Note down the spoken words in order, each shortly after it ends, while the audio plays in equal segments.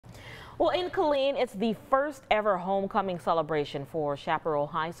Well, in Killeen, it's the first ever homecoming celebration for Chaparral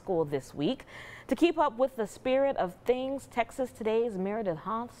High School this week. To keep up with the spirit of things, Texas Today's Meredith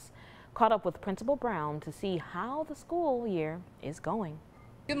Haas caught up with Principal Brown to see how the school year is going.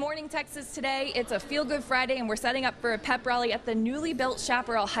 Good morning, Texas Today. It's a Feel Good Friday, and we're setting up for a pep rally at the newly built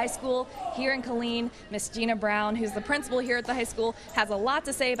Chaparral High School here in Killeen. Miss Gina Brown, who's the principal here at the high school, has a lot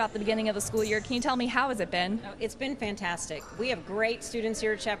to say about the beginning of the school year. Can you tell me, how has it been? It's been fantastic. We have great students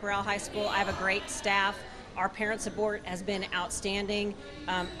here at Chaparral High School. I have a great staff. Our parent support has been outstanding.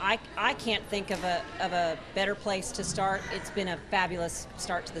 I can't think of a better place to start. It's been a fabulous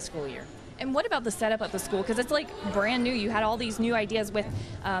start to the school year. And what about the setup at the school? Because it's like brand new. You had all these new ideas with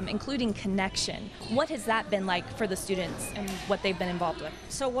including connection. What has that been like for the students and what they've been involved with?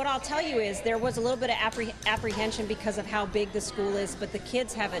 So what I'll tell you is there was a little bit of apprehension because of how big the school is, but the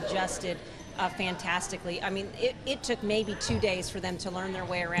kids have adjusted fantastically. I mean, it took maybe 2 days for them to learn their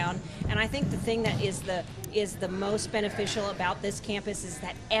way around. And I think the thing that is the most beneficial about this campus is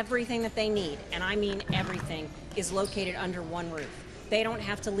that everything that they need, and I mean everything, is located under one roof. They don't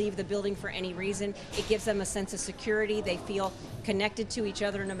have to leave the building for any reason. It gives them a sense of security. They feel connected to each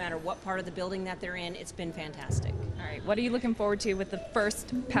other no matter what part of the building that they're in. It's been fantastic. All right, what are you looking forward to with the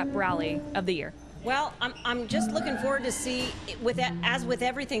first pep rally of the year? Well, I'm just looking forward to see, as with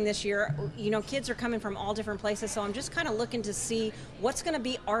everything this year, you know, kids are coming from all different places, so I'm just kind of looking to see what's going to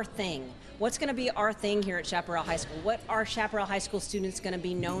be our thing. What's going to be our thing here at Chaparral High School? What are Chaparral High School students going to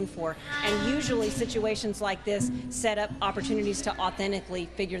be known for? And usually situations like this set up opportunities to authentically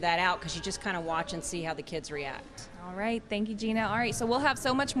figure that out, because you just kind of watch and see how the kids react. All right, thank you, Gina. All right, so we'll have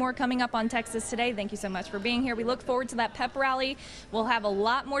so much more coming up on Texas Today. Thank you so much for being here. We look forward to that pep rally. We'll have a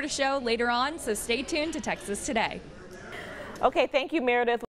lot more to show later on, so stay tuned to Texas Today. Okay, thank you, Meredith.